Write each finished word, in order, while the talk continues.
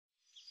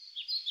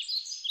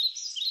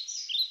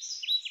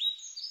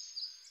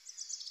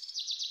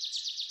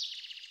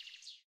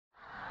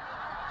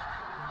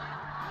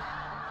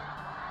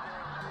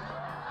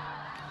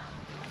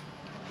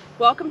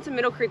Welcome to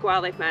Middle Creek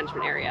Wildlife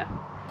Management Area.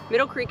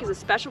 Middle Creek is a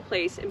special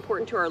place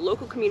important to our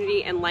local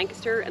community in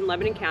Lancaster and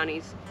Lebanon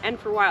counties and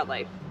for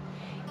wildlife.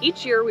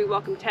 Each year we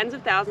welcome tens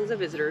of thousands of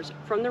visitors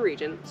from the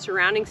region,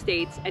 surrounding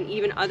states, and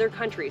even other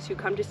countries who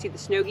come to see the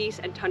snow geese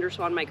and tundra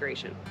swan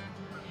migration.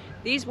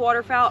 These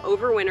waterfowl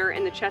overwinter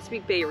in the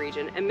Chesapeake Bay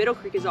region, and Middle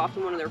Creek is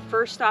often one of their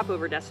first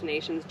stopover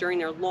destinations during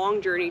their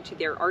long journey to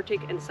their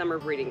Arctic and summer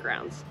breeding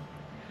grounds.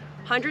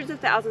 Hundreds of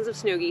thousands of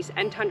snow geese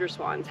and tundra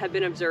swans have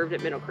been observed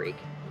at Middle Creek.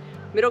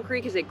 Middle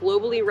Creek is a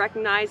globally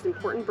recognized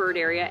important bird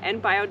area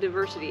and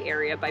biodiversity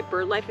area by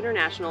BirdLife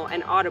International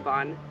and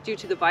Audubon due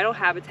to the vital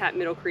habitat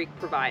Middle Creek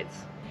provides.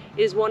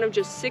 It is one of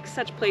just 6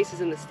 such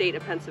places in the state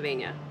of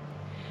Pennsylvania.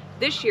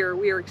 This year,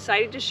 we are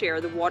excited to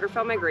share the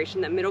waterfowl migration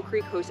that Middle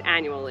Creek hosts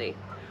annually.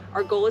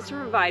 Our goal is to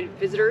provide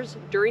visitors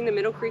during the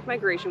Middle Creek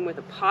migration with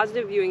a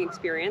positive viewing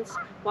experience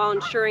while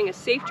ensuring a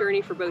safe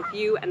journey for both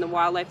you and the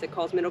wildlife that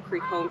calls Middle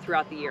Creek home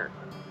throughout the year.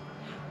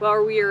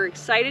 While we are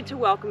excited to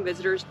welcome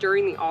visitors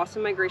during the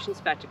awesome migration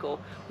spectacle,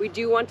 we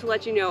do want to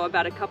let you know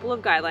about a couple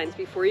of guidelines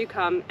before you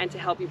come and to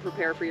help you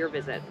prepare for your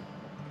visit.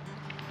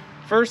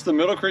 First, the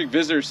Middle Creek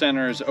Visitor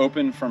Center is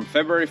open from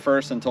February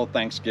 1st until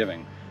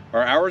Thanksgiving.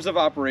 Our hours of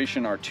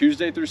operation are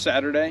Tuesday through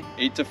Saturday,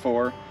 8 to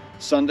 4,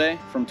 Sunday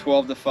from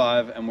 12 to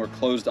 5, and we're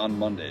closed on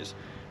Mondays.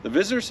 The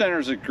Visitor Center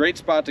is a great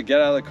spot to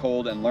get out of the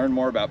cold and learn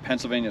more about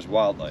Pennsylvania's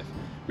wildlife.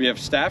 We have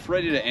staff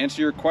ready to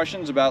answer your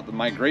questions about the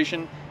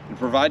migration and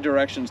provide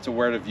directions to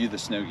where to view the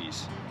snow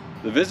geese.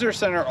 The Visitor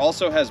Center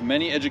also has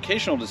many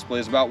educational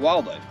displays about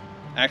wildlife,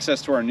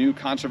 access to our new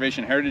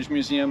Conservation Heritage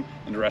Museum,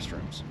 and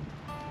restrooms.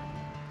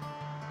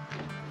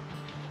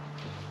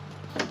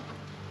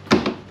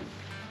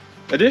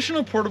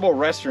 Additional portable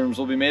restrooms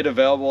will be made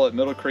available at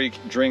Middle Creek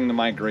during the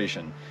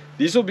migration.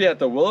 These will be at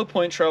the Willow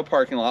Point Trail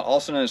parking lot,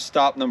 also known as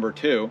stop number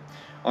 2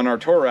 on our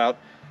tour route,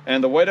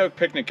 and the White Oak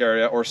picnic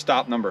area, or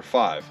stop number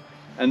 5,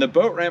 and the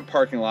boat ramp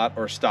parking lot,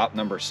 or stop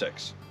number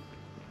 6.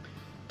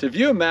 To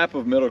view a map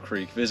of Middle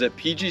Creek, visit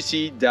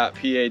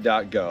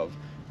pgc.pa.gov,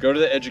 go to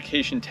the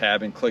Education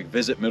tab and click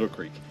Visit Middle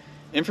Creek.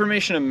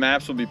 Information and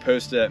maps will be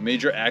posted at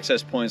major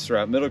access points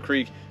throughout Middle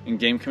Creek, and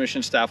Game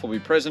Commission staff will be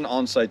present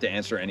on site to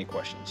answer any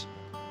questions.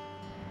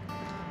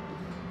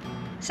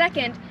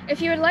 Second,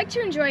 if you would like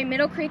to enjoy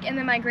Middle Creek and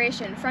the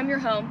migration from your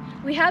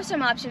home, we have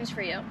some options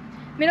for you.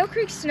 Middle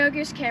Creek's Snow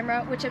Goose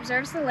camera, which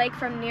observes the lake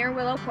from near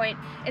Willow Point,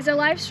 is a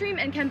live stream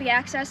and can be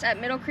accessed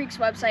at Middle Creek's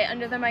website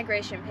under the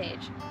migration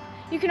page.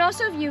 You can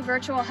also view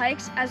virtual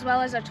hikes as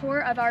well as a tour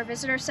of our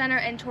visitor center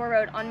and tour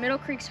road on Middle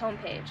Creek's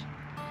homepage.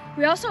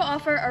 We also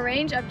offer a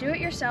range of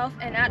do-it-yourself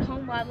and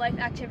at-home wildlife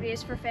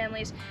activities for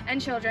families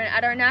and children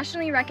at our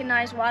nationally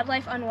recognized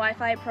Wildlife on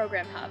Wi-Fi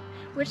program hub,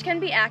 which can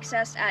be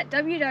accessed at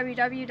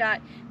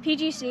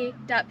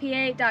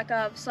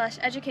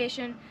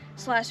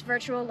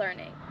www.pgc.pa.gov/education/virtual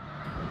learning.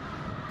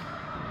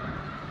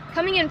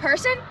 Coming in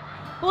person?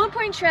 Willow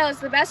Point Trail is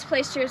the best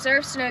place to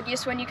observe snow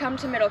geese when you come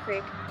to Middle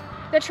Creek.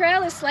 The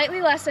trail is slightly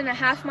less than a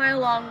half-mile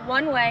long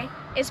one way,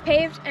 is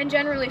paved, and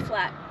generally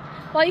flat.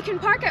 While you can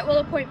park at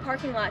Willow Point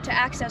parking lot to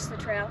access the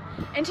trail,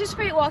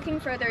 anticipate walking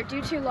further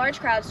due to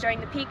large crowds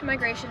during the peak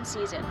migration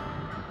season.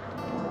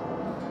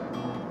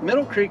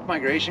 Middle Creek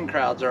migration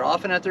crowds are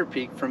often at their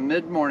peak from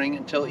mid-morning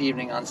until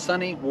evening on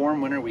sunny,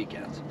 warm winter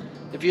weekends.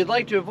 If you'd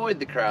like to avoid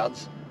the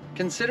crowds,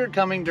 consider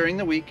coming during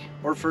the week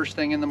or first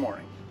thing in the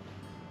morning.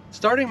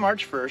 Starting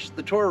March 1st,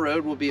 the tour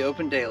road will be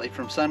open daily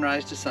from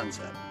sunrise to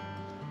sunset.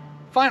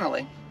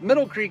 Finally,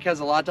 Middle Creek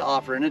has a lot to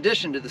offer in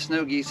addition to the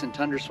snow geese and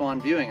tundra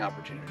swan viewing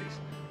opportunities.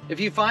 If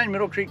you find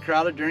Middle Creek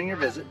crowded during your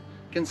visit,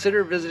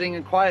 consider visiting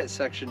a quiet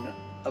section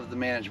of the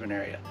management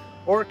area,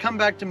 or come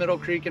back to Middle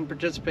Creek and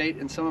participate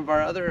in some of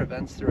our other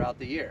events throughout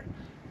the year.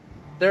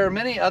 There are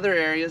many other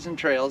areas and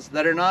trails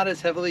that are not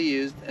as heavily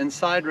used and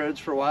side roads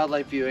for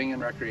wildlife viewing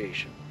and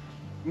recreation.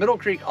 Middle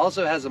Creek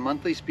also has a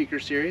monthly speaker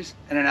series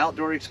and an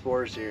outdoor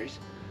explorer series.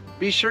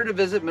 Be sure to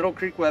visit Middle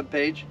Creek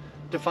webpage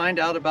to find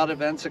out about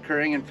events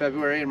occurring in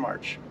February and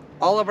March.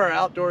 All of our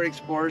outdoor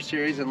explorer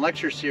series and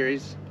lecture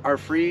series are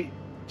free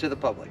to the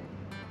public.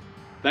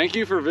 Thank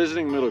you for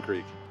visiting Middle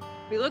Creek.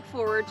 We look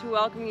forward to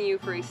welcoming you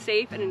for a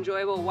safe and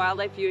enjoyable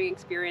wildlife viewing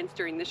experience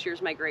during this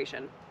year's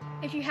migration.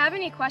 If you have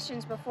any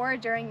questions before or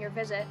during your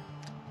visit,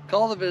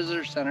 call the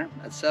Visitor Center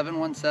at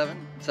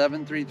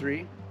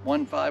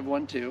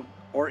 717-733-1512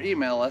 or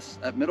email us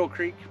at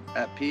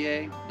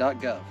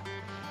middlecreek@pa.gov.